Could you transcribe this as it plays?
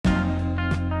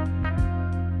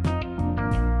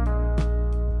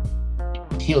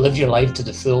you live your life to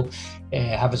the full,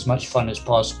 have as much fun as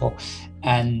possible.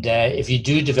 And if you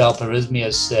do develop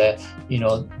arrhythmias,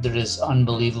 there is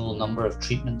unbelievable number of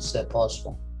treatments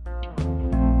possible.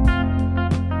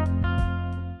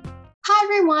 Hi,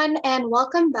 everyone, and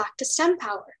welcome back to STEM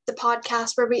Power, the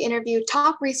podcast where we interview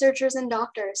top researchers and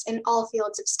doctors in all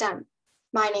fields of STEM.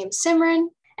 My name is Simran.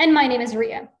 And my name is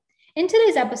Ria. In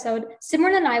today's episode,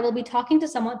 Simran and I will be talking to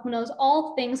someone who knows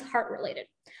all things heart-related.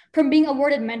 From being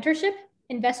awarded mentorship,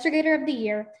 investigator of the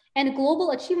year, and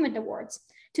global achievement awards,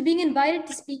 to being invited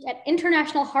to speak at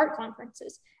international heart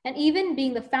conferences, and even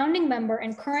being the founding member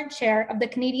and current chair of the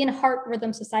Canadian Heart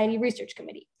Rhythm Society Research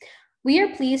Committee. We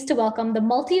are pleased to welcome the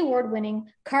multi-award winning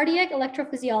cardiac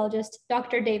electrophysiologist,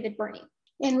 Dr. David Burney.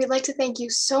 And we'd like to thank you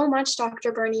so much,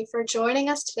 Dr. Burney, for joining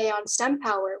us today on STEM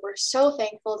Power. We're so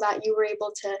thankful that you were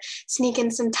able to sneak in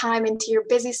some time into your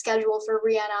busy schedule for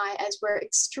Ria and I, as we're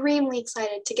extremely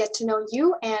excited to get to know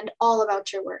you and all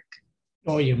about your work.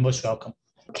 Oh, you're most welcome.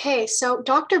 Okay, so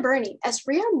Dr. Burney, as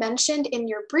Ria mentioned in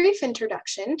your brief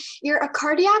introduction, you're a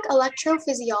cardiac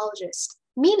electrophysiologist,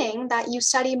 meaning that you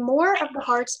study more of the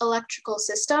heart's electrical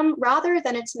system rather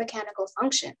than its mechanical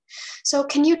function. So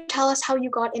can you tell us how you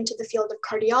got into the field of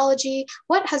cardiology?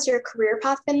 What has your career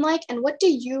path been like? And what do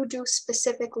you do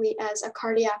specifically as a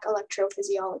cardiac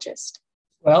electrophysiologist?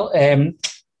 Well,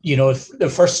 the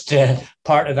first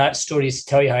part of that story is to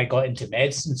tell you how I got into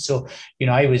medicine. So,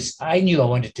 I knew I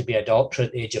wanted to be a doctor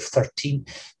at the age of 13.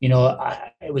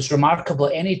 It was remarkable.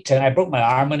 Anytime I broke my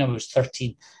arm when I was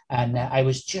 13, and I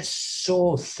was just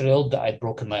so thrilled that I'd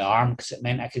broken my arm because it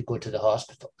meant I could go to the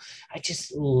hospital. I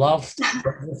just loved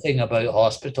everything about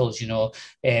hospitals,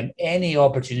 any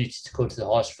opportunity to go to the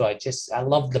hospital. I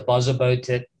loved the buzz about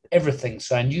it, everything.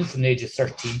 So I knew from the age of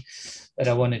 13 that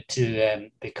I wanted to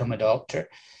become a doctor.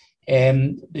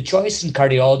 The choice in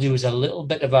cardiology was a little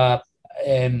bit of a,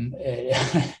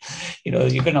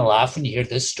 you're going to laugh when you hear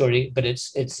this story, but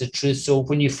it's the truth. So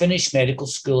when you finish medical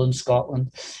school in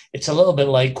Scotland, it's a little bit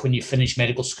like when you finish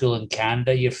medical school in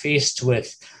Canada. You're faced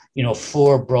with,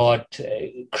 4 broad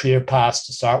career paths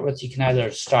to start with. You can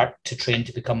either start to train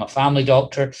to become a family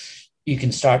doctor, you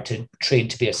can start to train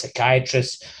to be a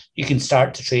psychiatrist, you can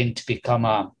start to train to become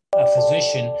a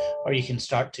physician, or you can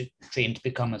start to train to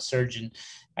become a surgeon.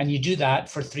 And you do that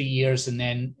for 3 years, and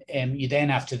then you then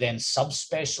have to then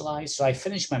subspecialize. So I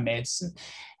finished my medicine,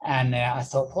 and I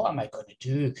thought, what am I going to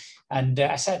do? And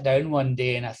I sat down one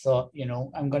day and I thought,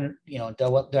 I'm going to, do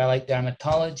I like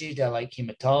dermatology? Do I like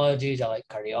hematology? Do I like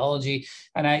cardiology?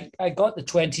 And I got the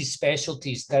 20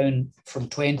 specialties down from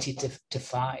 20 to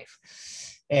 5.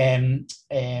 And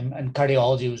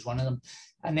cardiology was one of them.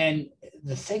 And then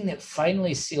the thing that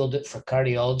finally sealed it for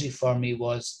cardiology for me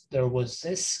was there was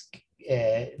this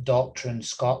doctor in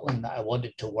Scotland that I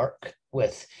wanted to work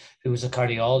with, who was a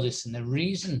cardiologist. And the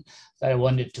reason that I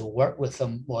wanted to work with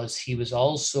him was he was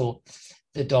also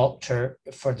the doctor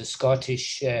for the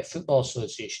Scottish Football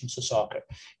Association, so soccer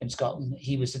in Scotland.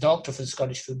 He was the doctor for the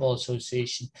Scottish Football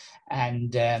Association.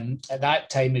 And at that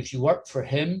time, if you worked for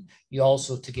him, you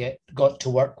also got to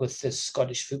work with the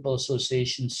Scottish Football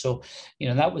Association. So,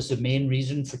 that was the main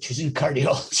reason for choosing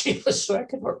cardiology, was so I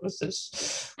could work with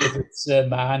this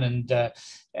man.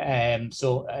 And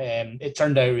so it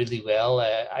turned out really well.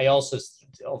 I also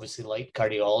obviously like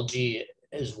cardiology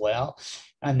as well.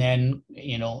 And then,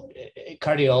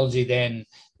 cardiology then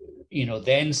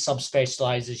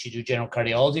subspecializes. You do general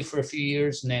cardiology for a few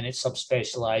years, and then it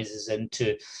subspecializes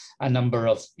into a number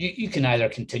of, you can either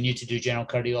continue to do general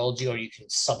cardiology or you can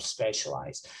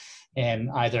subspecialize,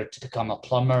 either to become a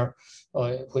plumber,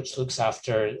 which looks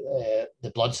after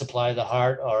the blood supply of the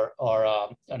heart, or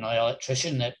an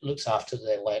electrician that looks after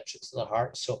the electrics of the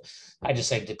heart. So I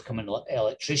decided to become an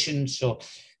electrician. So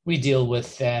we deal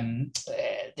with the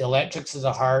electrics of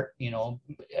the heart.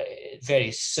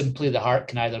 Very simply, the heart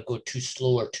can either go too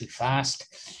slow or too fast.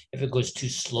 If it goes too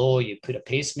slow, you put a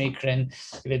pacemaker in.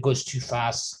 If it goes too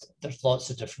fast, there's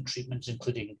lots of different treatments,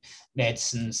 including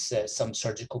medicines, some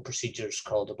surgical procedures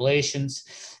called ablations,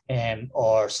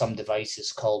 or some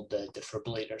devices called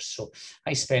defibrillators. So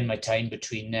I spend my time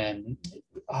between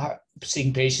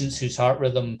seeing patients whose heart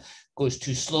rhythm goes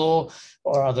too slow,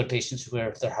 or other patients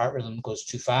where their heart rhythm goes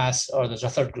too fast, or there's a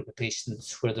third group of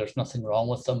patients where there's nothing wrong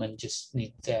with them and just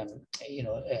need to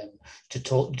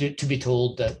be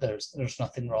told that there's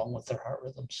nothing wrong with their heart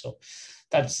rhythm. So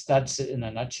that's it in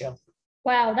a nutshell.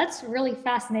 Wow, that's really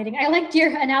fascinating. I liked your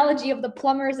analogy of the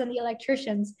plumbers and the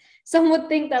electricians. Some would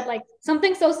think that like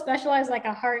something so specialized like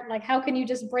a heart, like how can you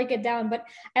just break it down? But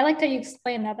I liked how you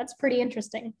explained that. That's pretty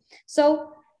interesting.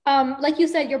 So like you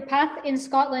said, your path in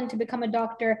Scotland to become a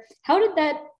doctor, how did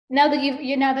that Now that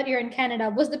now that you're in Canada,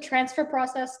 was the transfer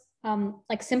process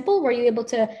like simple? Were you able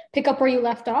to pick up where you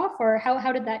left off, or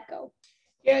how did that go?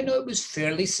 Yeah, no, it was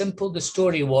fairly simple. The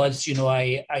story was,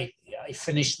 I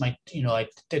finished my, I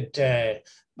did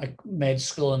my med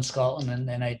school in Scotland, and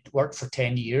then I worked for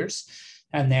 10 years.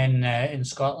 And then in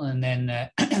Scotland, and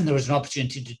then there was an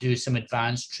opportunity to do some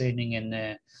advanced training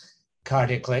in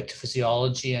cardiac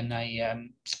electrophysiology, and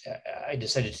I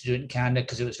decided to do it in Canada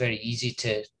because it was very easy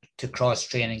to cross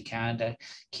train in Canada.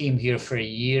 Came here for a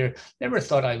year. Never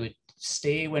thought I would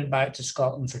stay. Went back to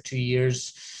Scotland for 2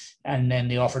 years, and then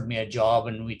they offered me a job,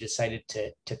 and we decided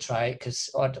to try it because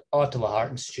Ottawa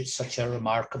Heart Institute is such a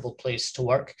remarkable place to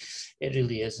work. It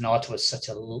really is, and Ottawa is such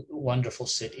a wonderful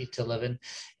city to live in.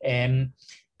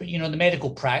 But the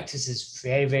medical practice is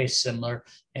very, very similar.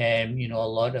 A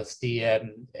lot of the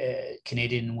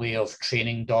Canadian way of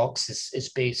training docs is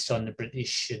based on the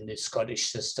British and the Scottish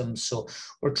system. So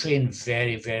we're trained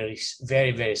very, very,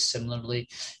 very, very similarly.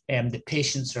 The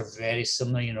patients are very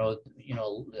similar.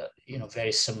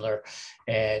 Very similar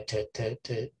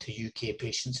to UK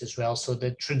patients as well. So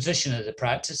the transition of the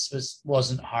practice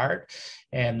wasn't hard,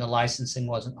 and the licensing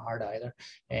wasn't hard either.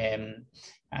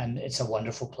 And it's a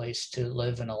wonderful place to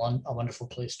live and a wonderful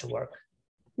place to work.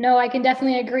 No, I can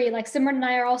definitely agree. Like Simran and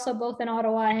I are also both in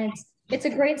Ottawa, and it's a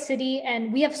great city,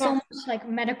 and we have so much like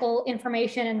medical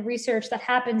information and research that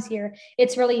happens here.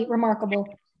 It's really remarkable.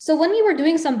 So when we were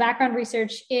doing some background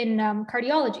research in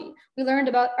cardiology, we learned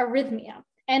about arrhythmia,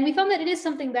 and we found that it is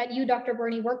something that you, Dr.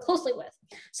 Burney, work closely with.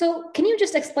 So can you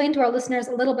just explain to our listeners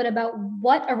a little bit about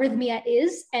what arrhythmia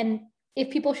is, and if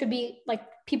people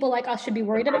like us should be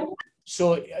worried about it?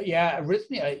 So yeah,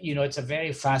 arrhythmia, it's a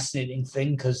very fascinating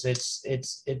thing because it's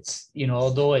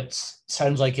although it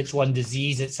sounds like it's one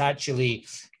disease, it's actually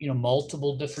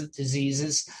multiple different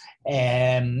diseases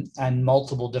and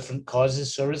multiple different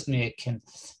causes. So arrhythmia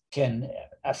can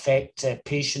affect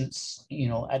patients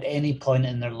at any point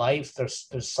in their life. There's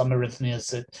some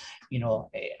arrhythmias that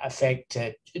affect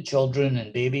children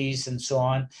and babies and so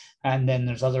on, and then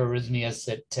there's other arrhythmias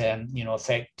that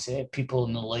affect people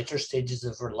in the later stages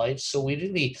of their life. So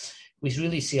we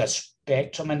really see a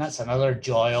spectrum, and that's another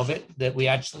joy of it, that we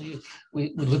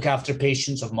look after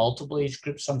patients of multiple age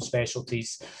groups. Some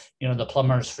specialties, the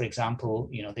plumbers, for example,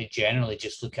 they generally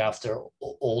just look after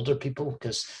older people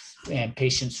because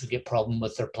patients who get problem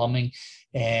with their plumbing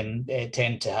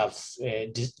tend to have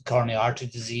coronary artery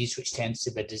disease, which tends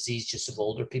to be a disease just of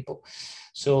older people.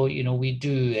 So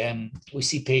we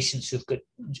see patients who've got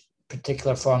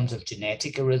particular forms of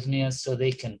genetic arrhythmias, so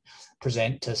they can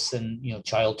present to us in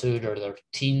childhood or their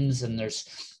teens, and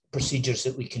there's procedures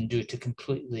that we can do to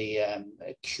completely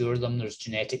cure them. There's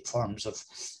genetic forms of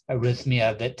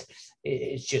arrhythmia that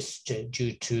is just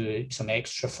due to some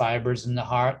extra fibers in the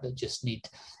heart that just need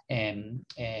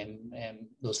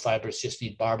those fibers just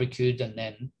need barbecued, and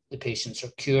then the patients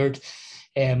are cured.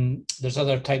 There's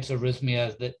other types of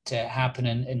arrhythmia that happen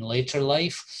in later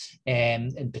life.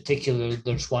 In particular,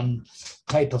 there's one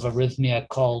type of arrhythmia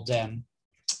called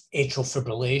atrial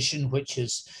fibrillation, which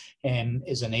is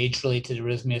an age-related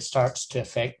arrhythmia. It starts to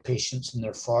affect patients in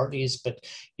their 40s, but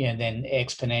then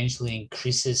exponentially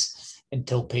increases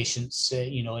until patients,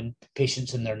 in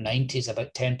patients in their 90s,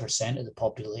 about 10% of the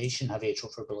population have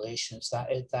atrial fibrillation. It's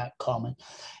that common.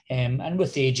 And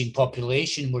with the aging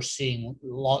population, we're seeing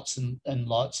lots and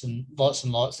lots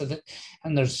of it.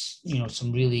 And there's,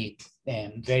 some really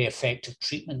very effective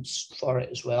treatments for it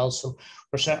as well. So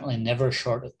we're certainly never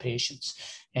short of patients.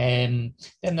 Then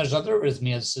there's other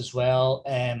arrhythmias as well.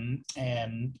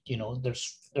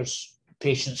 There's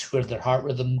patients where their heart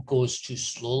rhythm goes too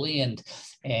slowly, and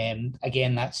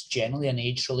again, that's generally an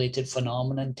age-related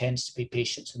phenomenon. Tends to be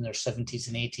patients in their 70s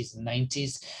and 80s and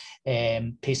 90s.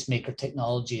 Pacemaker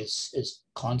technology is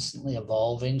constantly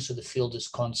evolving, so the field is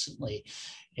constantly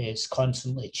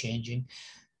changing.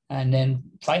 And then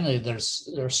finally, there's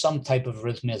some type of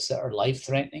arrhythmias that are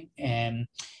life-threatening, and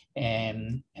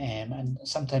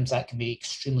sometimes that can be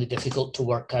extremely difficult to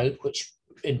work out,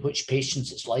 in which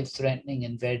patients it's life-threatening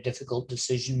and very difficult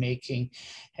decision-making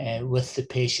with the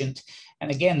patient.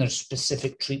 And again, there's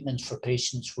specific treatments for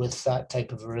patients with that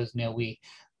type of arrhythmia.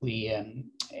 We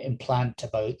implant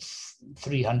about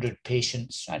 300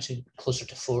 patients, actually closer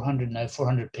to 400 now,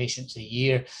 400 patients a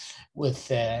year with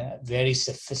very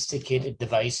sophisticated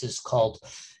devices called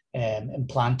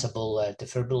implantable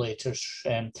defibrillators.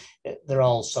 They're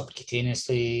all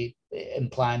subcutaneously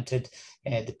implanted.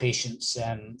 The patients,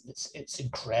 it's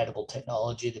incredible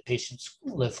technology. The patients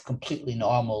live completely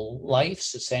normal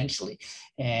lives, essentially,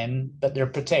 but they're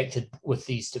protected with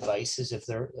these devices if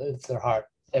their heart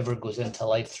ever goes into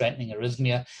life-threatening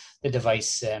arrhythmia, the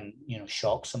device,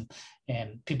 shocks them.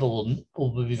 And people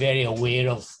will be very aware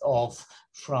of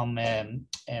from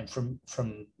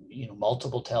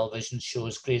multiple television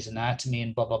shows, Grey's Anatomy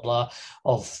and blah blah blah,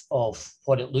 of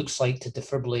what it looks like to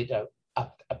defibrillate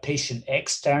a patient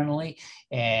externally,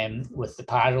 with the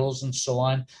paddles and so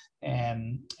on.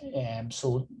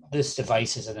 So this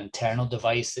device is an internal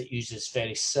device that uses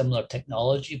very similar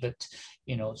technology, but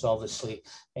it's obviously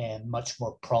much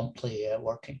more promptly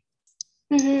working.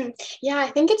 Mm-hmm. Yeah, I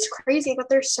think it's crazy that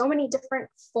there's so many different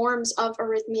forms of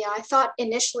arrhythmia. I thought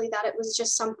initially that it was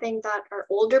just something that our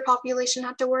older population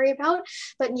had to worry about.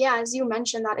 But yeah, as you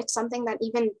mentioned, that it's something that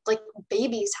even like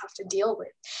babies have to deal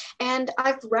with. And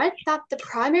I've read that the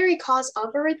primary cause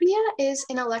of arrhythmia is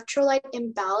an electrolyte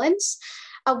imbalance.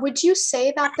 Would you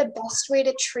say that the best way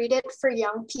to treat it for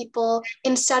young people,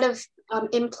 instead of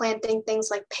implanting things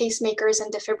like pacemakers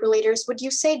and defibrillators, would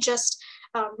you say just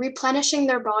replenishing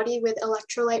their body with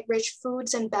electrolyte-rich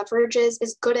foods and beverages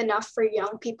is good enough for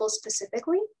young people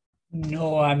specifically?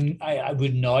 No, I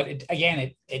would not.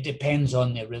 It depends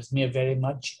on the arrhythmia very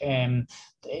much.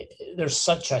 There's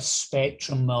such a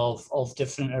spectrum of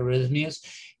different arrhythmias.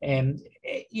 In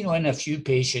a few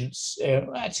patients,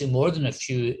 actually more than a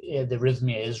few, the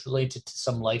arrhythmia is related to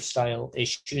some lifestyle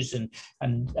issues, and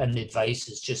the advice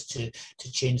is just to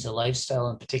change the lifestyle.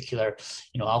 In particular,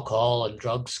 alcohol and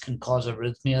drugs can cause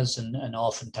arrhythmias, and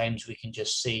oftentimes we can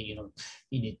just say, you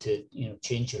need to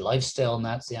change your lifestyle, and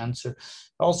that's the answer.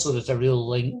 Also, there's a real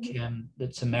link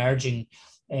that's emerging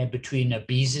between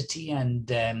obesity and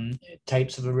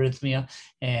types of arrhythmia.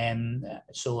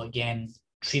 So again,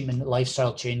 treatment,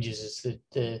 lifestyle changes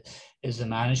is the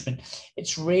management.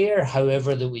 It's rare,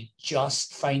 however, that we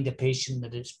just find a patient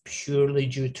that it's purely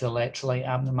due to electrolyte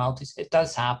abnormalities. It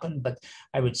does happen, but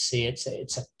I would say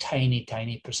it's a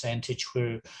tiny percentage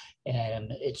where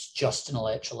it's just an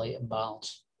electrolyte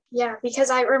imbalance. Yeah, because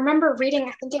I remember reading,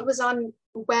 I think it was on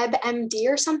WebMD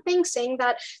or something, saying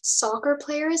that soccer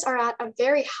players are at a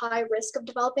very high risk of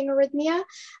developing arrhythmia,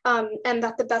 and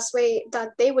that the best way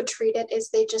that they would treat it is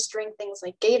they just drink things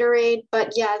like Gatorade.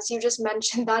 But yeah, as you just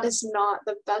mentioned, that is not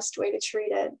the best way to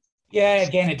treat it. Yeah,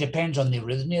 again, it depends on the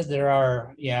arrhythmia. There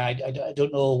are, I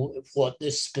don't know what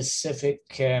the specific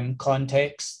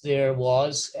context there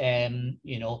was. Again,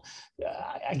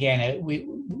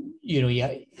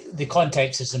 the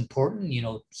context is important.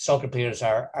 Soccer players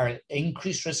are at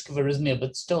increased risk of arrhythmia,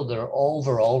 but still their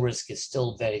overall risk is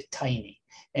still very tiny.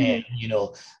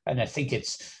 Mm-hmm. And I think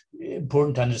it's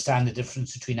important to understand the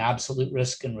difference between absolute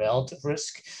risk and relative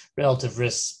risk. Relative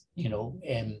risk,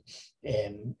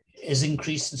 is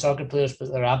increased in soccer players,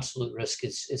 but their absolute risk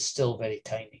is still very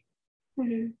tiny.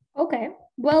 Mm-hmm. Okay.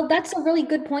 Well, that's a really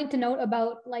good point to note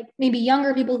about like maybe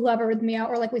younger people who have arrhythmia,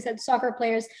 or like we said, soccer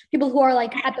players, people who are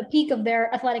like at the peak of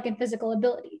their athletic and physical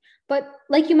ability. But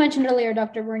like you mentioned earlier,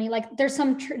 Dr. Burney, like there's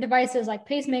some devices like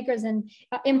pacemakers and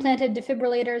implanted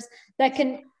defibrillators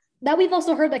that we've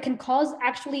also heard that can cause,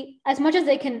 actually, as much as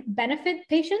they can benefit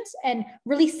patients and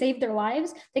really save their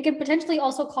lives, they can potentially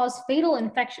also cause fatal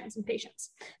infections in patients.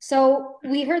 So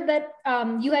we heard that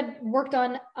you had worked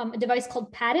on a device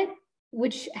called PADIT,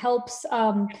 which helps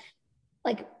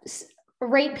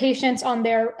rate patients on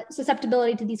their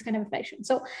susceptibility to these kind of infections.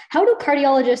 So how do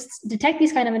cardiologists detect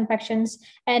these kind of infections,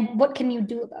 and what can you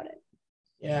do about it?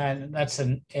 Yeah, it's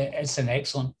an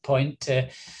excellent point,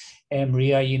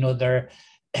 Maria.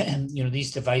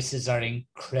 These devices are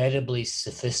incredibly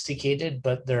sophisticated,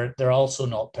 but they're also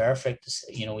not perfect.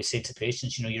 We say to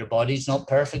patients, your body's not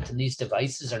perfect, and these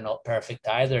devices are not perfect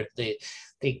either. They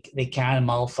can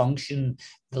malfunction,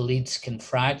 the leads can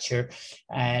fracture,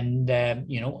 and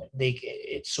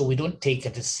so we don't take a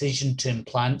decision to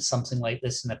implant something like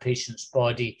this in a patient's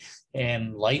body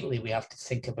lightly. We have to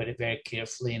think about it very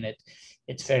carefully, and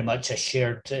it's very much a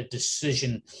shared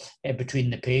decision between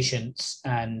the patients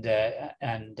and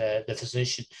the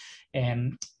physician.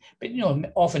 But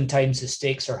oftentimes the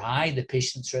stakes are high. The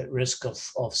patients are at risk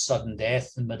of sudden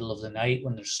death in the middle of the night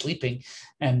when they're sleeping,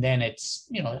 and then it's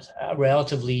a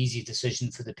relatively easy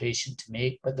decision for the patient to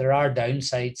make. But there are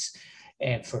downsides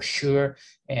for sure,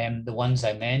 the ones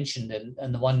I mentioned,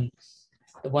 and the one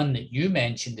that you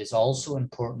mentioned is also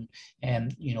important.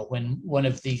 When one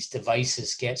of these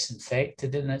devices gets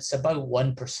infected, and it's about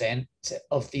 1%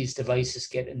 of these devices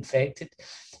get infected,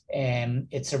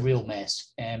 it's a real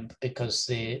mess, because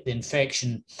the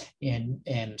infection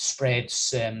spreads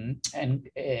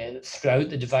throughout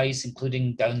the device,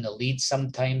 including down the lead,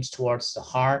 sometimes towards the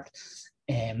heart.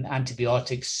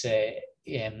 Antibiotics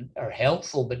are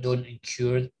helpful but don't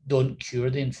cure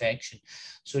the infection.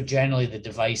 So generally the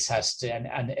device has to,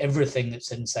 and everything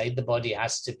that's inside the body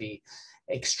has to be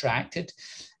extracted.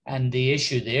 And the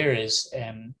issue there is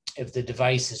if the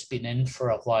device has been in for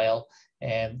a while,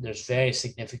 there's very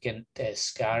significant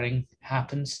scarring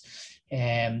happens.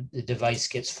 The device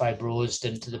gets fibrosed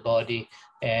into the body,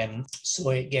 so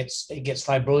it gets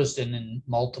fibrosed in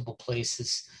multiple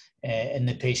places in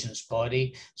the patient's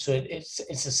body. So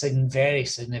it's a very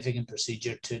significant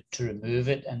procedure to remove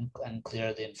it and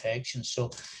clear the infection.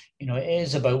 So, it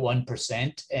is about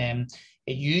 1%.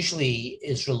 It usually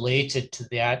is related to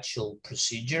the actual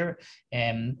procedure.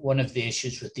 One of the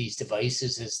issues with these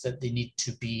devices is that they need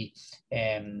to be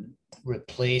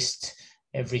replaced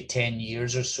every 10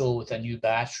 years or so with a new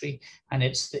battery. And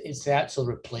it's the actual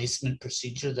replacement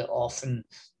procedure that often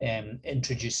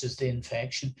introduces the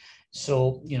infection.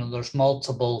 So, there's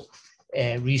multiple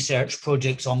research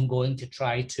projects ongoing to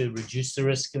try to reduce the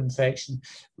risk of infection.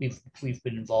 We've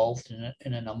been involved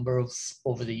in a number of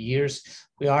over the years.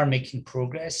 We are making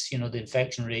progress. The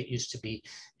infection rate used to be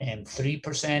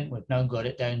 3%. We've now got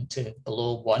it down to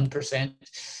below 1%.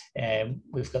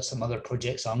 We've got some other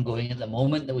projects ongoing at the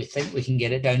moment that we think we can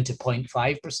get it down to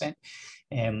 0.5%.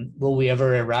 Will we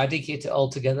ever eradicate it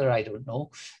altogether? I don't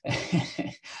know,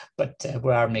 but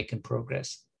we are making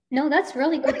progress. No, that's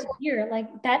really good to hear.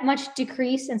 Like that much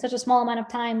decrease in such a small amount of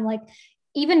time, like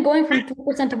even going from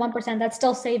 2% to 1%, that's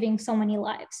still saving so many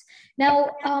lives.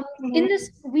 Now, in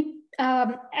this,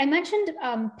 I mentioned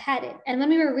PADIT, and when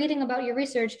we were reading about your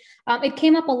research, it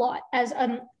came up a lot as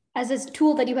this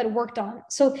tool that you had worked on.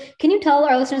 So can you tell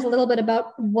our listeners a little bit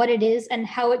about what it is and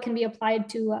how it can be applied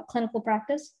to clinical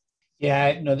practice?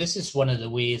 Yeah, no, this is one of the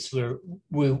ways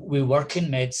we work in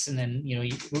medicine, and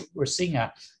we're seeing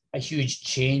a huge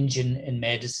change in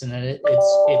medicine, and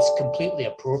it's completely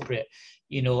appropriate.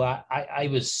 I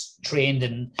was trained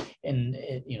in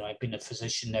I've been a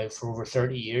physician now for over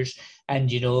 30 years, and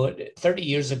 30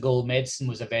 years ago medicine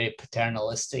was a very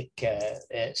paternalistic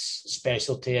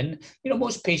specialty, and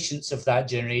most patients of that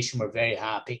generation were very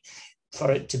happy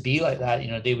for it to be like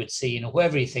that. They would say,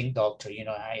 whoever you think, doctor,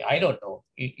 I don't know,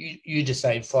 you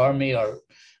decide for me, or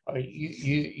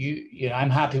I'm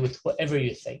happy with whatever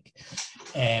you think.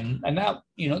 And that,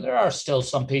 there are still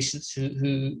some patients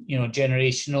who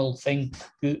generational thing,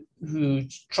 who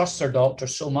trust their doctor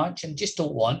so much and just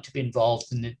don't want to be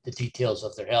involved in the details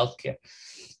of their healthcare.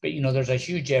 But, there's a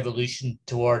huge evolution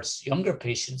towards younger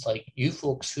patients like you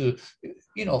folks who,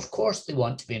 of course they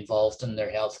want to be involved in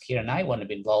their healthcare, and I want to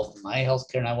be involved in my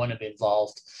healthcare, and I want to be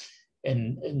involved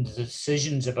in the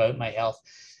decisions about my health.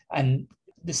 And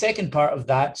the second part of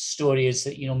that story is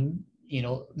that,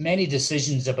 many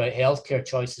decisions about healthcare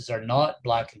choices are not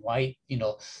black and white.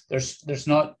 There's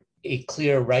not a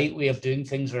clear right way of doing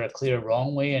things or a clear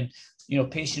wrong way. And,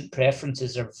 patient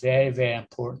preferences are very, very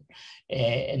important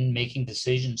in making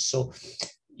decisions. So,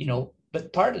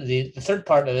 but part of the third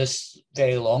part of this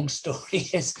very long story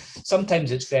is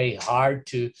sometimes it's very hard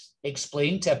to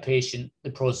explain to a patient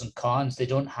the pros and cons. They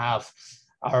don't have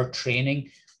our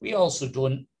training. We also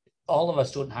all of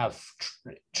us don't have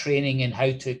training in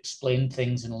how to explain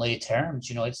things in lay terms.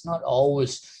 It's not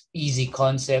always easy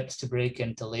concepts to break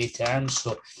into lay terms.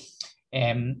 So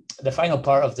the final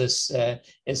part of this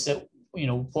is that,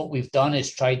 what we've done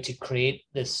is try to create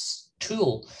this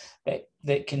tool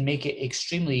that can make it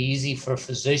extremely easy for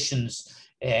physicians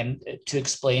to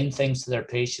explain things to their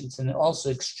patients, and also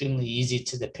extremely easy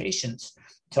to the patients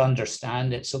to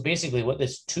understand it. So basically what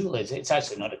this tool is, it's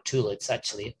actually not a tool, it's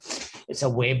a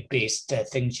web-based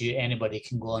anybody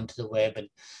can go onto the web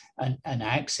and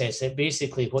access it.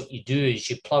 Basically what you do is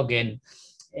you plug in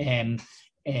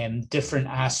different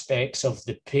aspects of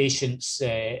the patient's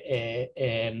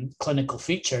clinical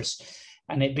features,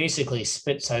 and it basically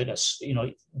spits out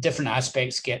different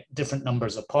aspects get different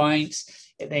numbers of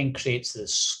points. It then creates the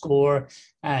score,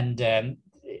 and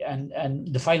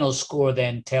the final score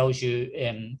then tells you,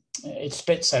 it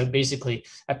spits out basically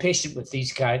a patient with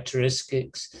these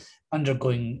characteristics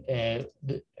undergoing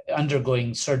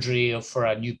surgery for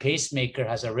a new pacemaker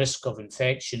has a risk of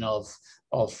infection of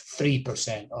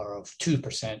 3% or of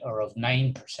 2% or of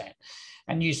 9%.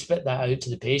 And you spit that out to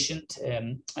the patient,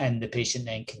 and the patient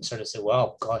then can sort of say,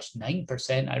 well, gosh,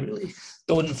 9%, I really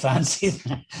don't fancy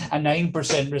a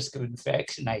 9% risk of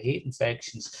infection. I hate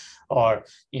infections. Or,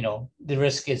 the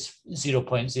risk is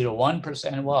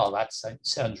 0.01%. Well, that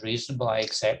sounds reasonable. I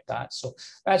accept that. So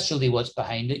that's really what's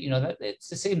behind it. It's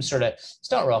the same sort of,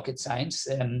 it's not rocket science.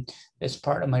 It's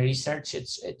part of my research.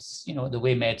 It's the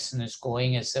way medicine is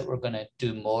going is that we're going to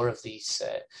do more of these,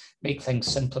 make things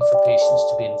simpler for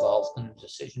patients to be involved in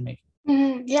decision making.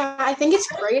 Yeah, I think it's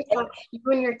great that you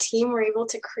and your team were able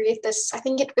to create this. I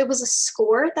think it was a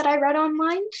score that I read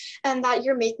online, and that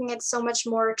you're making it so much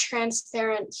more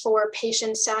transparent for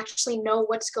patients to actually know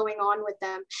what's going on with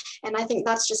them. And I think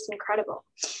that's just incredible.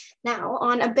 Now,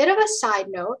 on a bit of a side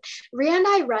note, Ria and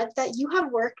I read that you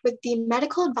have worked with the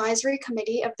Medical Advisory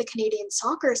Committee of the Canadian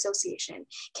Soccer Association.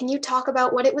 Can you talk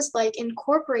about what it was like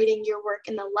incorporating your work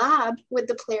in the lab with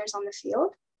the players on the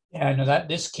field? Yeah, I know that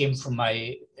this came from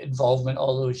my involvement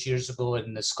all those years ago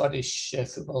in the Scottish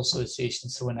Football Association.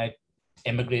 So when I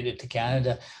immigrated to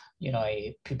Canada,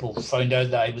 people found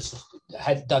out that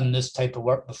had done this type of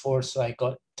work before, so I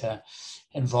got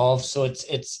involved. So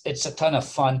it's a ton of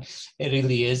fun. It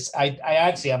really is. I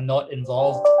actually am not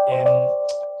involved.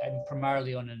 I'm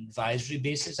primarily on an advisory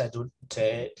basis. I don't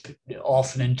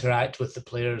often interact with the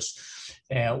players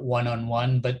one on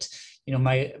one, but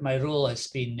my role has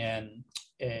been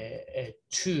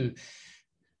to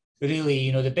really,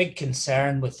 the big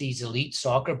concern with these elite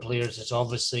soccer players is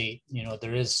obviously,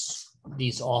 there is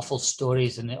these awful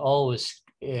stories, and it always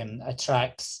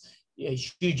attracts a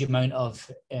huge amount of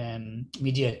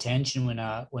media attention when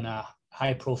a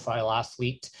high profile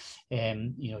athlete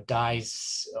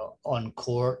dies on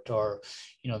court, or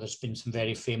there's been some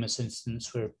very famous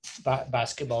incidents where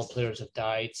basketball players have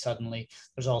died suddenly.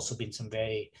 There's also been some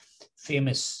very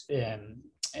famous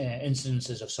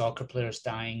incidences of soccer players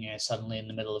dying suddenly in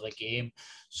the middle of a game.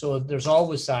 So there's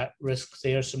always that risk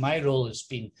there. So my role has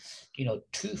been,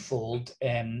 twofold.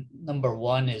 Number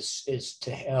one is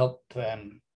to help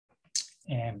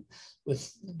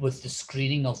with the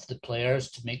screening of the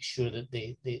players to make sure that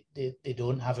they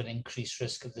don't have an increased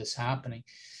risk of this happening.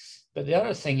 But the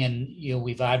other thing, and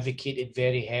we've advocated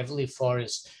very heavily for,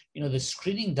 is the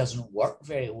screening doesn't work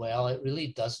very well. It really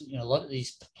doesn't. A lot of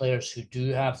these players who do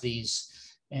have these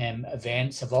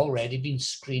events have already been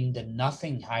screened, and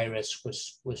nothing high risk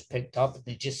was picked up.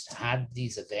 They just had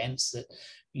these events that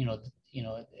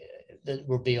that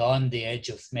were beyond the edge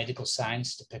of medical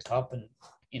science to pick up, and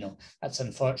that's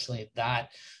unfortunately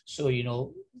that.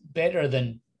 So better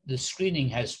than the screening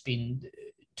has been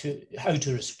to how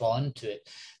to respond to it.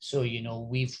 So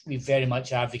we've very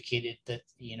much advocated that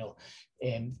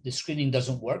the screening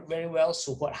doesn't work very well.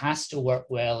 So what has to work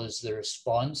well is the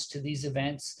response to these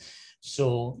events.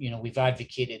 So we've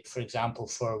advocated, for example,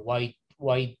 for wide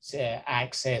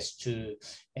access to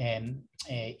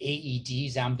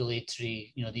AEDs,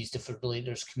 ambulatory, these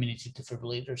defibrillators, community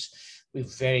defibrillators.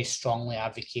 We've very strongly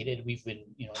advocated. We've been,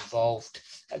 involved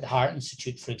at the Heart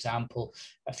Institute, for example.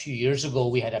 A few years ago,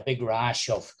 we had a big rash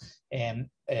of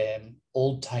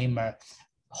old timer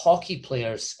hockey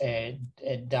players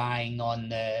dying on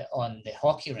the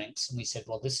hockey rinks, and we said,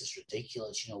 well, this is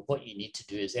ridiculous. What you need to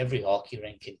do is every hockey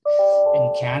rink in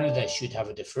Canada should have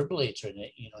a defibrillator in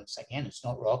it. It's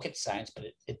not rocket science, but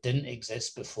it didn't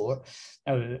exist before.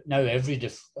 Now every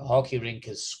hockey rink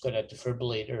has got a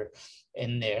defibrillator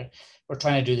in there. We're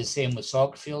trying to do the same with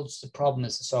soccer fields. The problem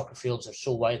is the soccer fields are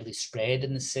so widely spread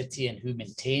in the city, and who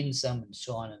maintains them, and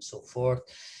so on and so forth.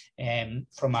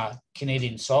 From a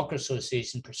Canadian Soccer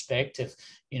Association perspective,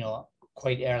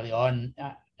 quite early on,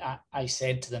 I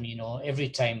said to them, every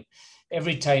time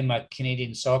a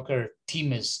Canadian soccer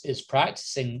team is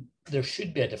practicing, there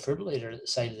should be a defibrillator at the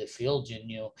side of the field.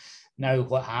 Now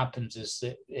what happens is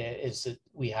that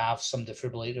we have some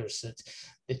defibrillators that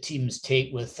the teams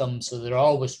take with them, so they're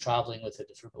always traveling with a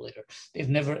defibrillator. They've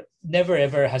never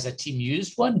ever has a team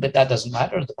used one, but that doesn't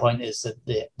matter. The point is that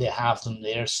they have them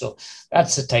there. So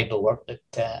that's the type of work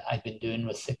that I've been doing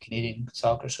with the Canadian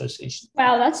Soccer Association.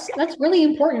 Wow, that's really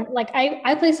important. Like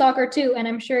I play soccer too, and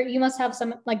I'm sure you must have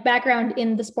some background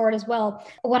in the sport as well.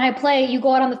 When I play, you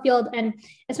go out on the field, and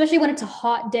especially when it's a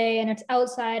hot day and it's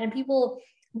outside, and people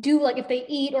do, if they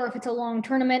eat, or if it's a long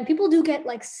tournament, people do get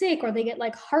sick, or they get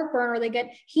heartburn, or they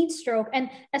get heat stroke. And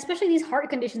especially these heart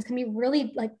conditions can be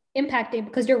really impacting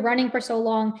because you're running for so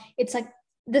long. It's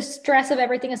the stress of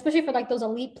everything, especially for those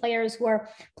elite players who are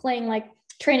playing,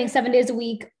 training 7 days a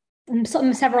week,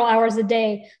 several hours a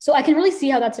day. So I can really see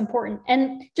how that's important.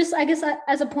 And just, I guess,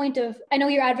 as a point of, I know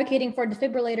you're advocating for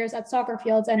defibrillators at soccer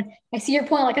fields, and I see your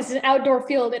point, it's an outdoor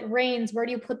field, it rains, where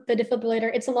do you put the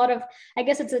defibrillator? It's a lot of, I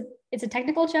guess it's a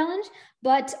technical challenge,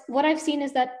 but what I've seen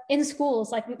is that in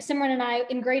schools, like Simran and I,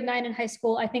 in grade 9 in high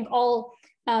school, I think all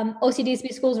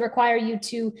OCDSB schools require you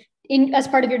to, as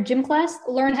part of your gym class,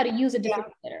 learn how to use a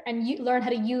defibrillator, and you learn how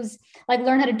to use,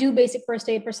 learn how to do basic first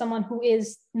aid for someone who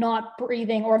is not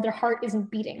breathing or their heart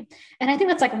isn't beating. And I think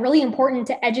that's really important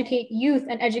to educate youth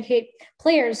and educate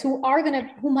players who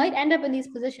might end up in these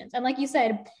positions. And like you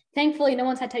said, thankfully no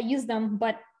one's had to use them,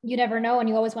 but you never know, and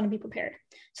you always want to be prepared.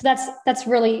 So that's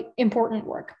really important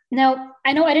work. Now,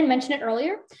 I know I didn't mention it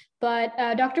earlier, but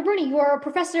Dr. Burney, you are a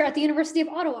professor at the University of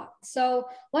Ottawa. So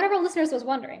one of our listeners was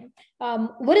wondering,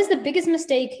 what is the biggest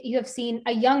mistake you have seen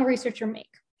a young researcher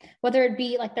make, whether it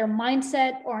be like their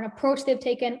mindset or an approach they've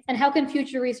taken, and how can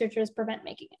future researchers prevent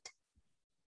making it?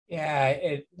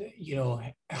 Yeah,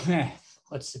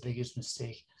 what's the biggest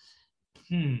mistake?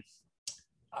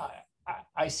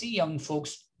 I see young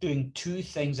folks doing two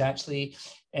things, actually.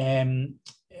 The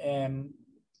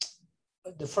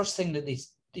first thing that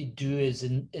they do is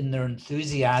in their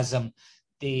enthusiasm,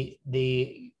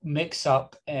 they mix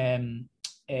up the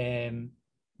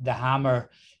hammer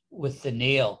with the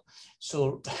nail.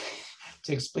 So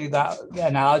to explain that the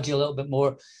analogy a little bit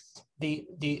more, they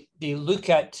look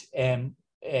at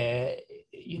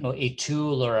a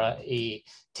tool or a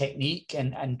technique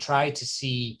and try to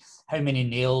see how many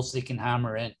nails they can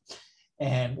hammer in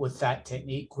with that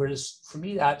technique. Whereas for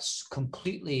me, that's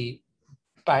completely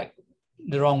back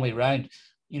the wrong way around.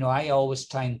 I always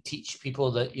try and teach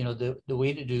people that, the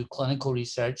way to do clinical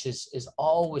research is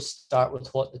always start with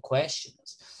what the question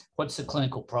is. What's the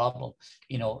clinical problem?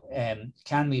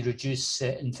 Can we reduce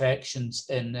infections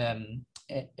in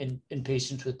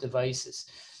patients with devices?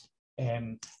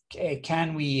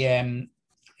 Can we,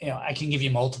 I can give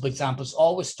you multiple examples.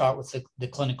 Always start with the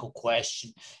clinical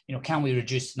question. Can we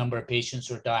reduce the number of patients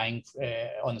who are dying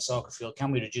on the soccer field?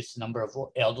 Can we reduce the number of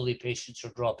elderly patients who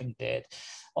are dropping dead?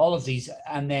 All of these,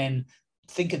 and then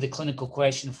think of the clinical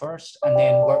question first, and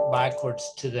then work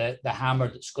backwards to the hammer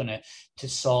that's going to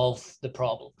solve the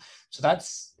problem. So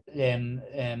that's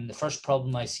the first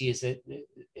problem I see, is that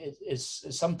is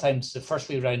sometimes the first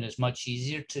way around is much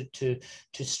easier to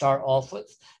start off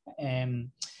with.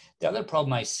 The other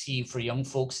problem I see for young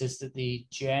folks is that they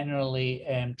generally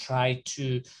try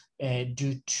to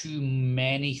do too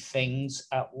many things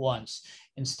at once.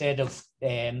 Instead of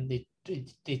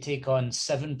they take on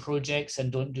 7 projects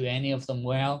and don't do any of them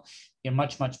well. You're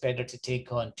much better to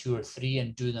take on 2 or 3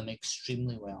 and do them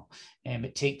extremely well.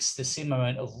 It takes the same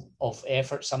amount of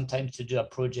effort sometimes to do a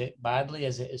project badly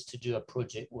as it is to do a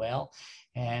project well.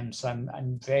 So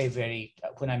I'm very, very,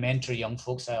 when I mentor young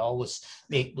folks, I always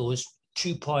make those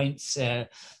 2 points. The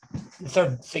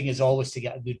third thing is always to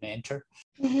get a good mentor.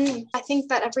 Mm-hmm. I think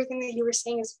that everything that you were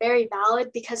saying is very valid,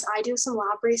 because I do some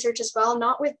lab research as well,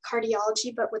 not with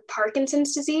cardiology, but with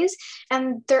Parkinson's disease.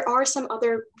 And there are some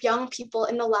other young people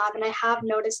in the lab, and I have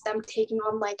noticed them taking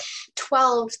on like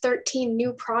 12, 13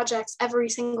 new projects every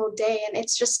single day. And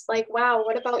it's just like, wow,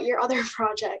 what about your other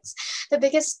projects? The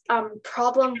biggest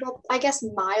problem, well, I guess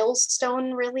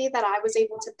milestone really that I was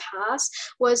able to pass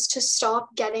was to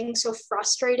stop getting so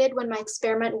frustrated when my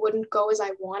experiment wouldn't go as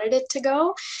I wanted it to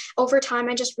go. Over time,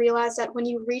 I just realized that when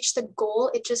you reach the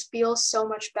goal, it just feels so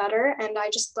much better. And I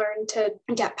just learned to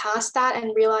get past that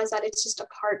and realize that it's just a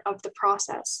part of the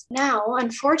process. Now,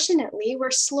 unfortunately,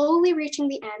 we're slowly reaching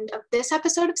the end of this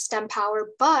episode of STEM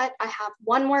Power, but I have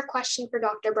one more question for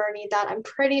Dr. Burney that I'm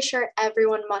pretty sure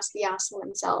everyone must be asking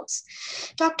themselves.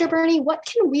 Dr. Burney, what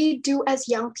can we do as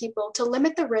young people to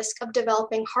limit the risk of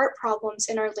developing heart problems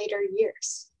in our later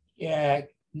years? Yeah,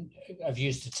 I've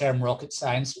used the term rocket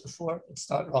science before. It's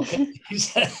not rocket.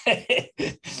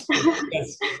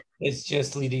 It's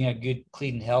just leading a good,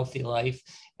 clean, healthy life.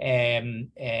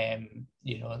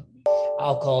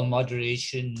 Alcohol in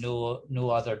moderation, no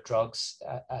other drugs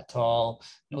at all,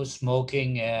 no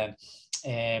smoking,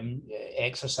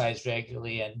 exercise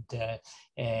regularly,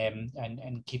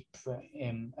 and keep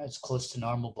as close to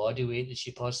normal body weight as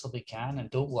you possibly can, and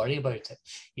don't worry about it.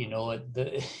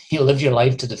 You live your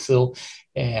life to the full,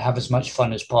 have as much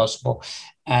fun as possible,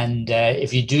 and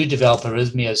if you do develop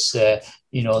arrhythmias,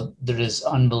 there is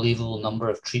unbelievable number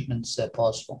of treatments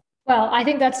possible. Well, I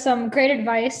think that's some great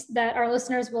advice that our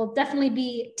listeners will definitely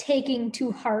be taking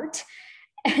to heart.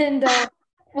 And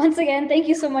once again, thank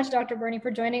you so much, Dr. Burney, for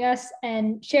joining us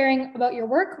and sharing about your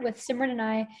work with Simran and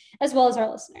I, as well as our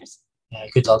listeners. Yeah,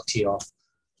 good luck to you all.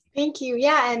 Thank you.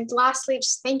 Yeah, and lastly,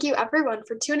 just thank you everyone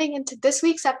for tuning into this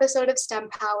week's episode of STEM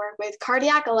Power with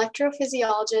cardiac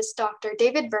electrophysiologist Dr.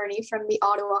 David Burney from the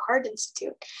Ottawa Heart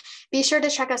Institute. Be sure to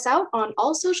check us out on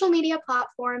all social media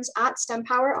platforms at STEM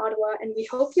Power Ottawa, and we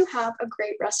hope you have a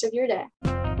great rest of your day.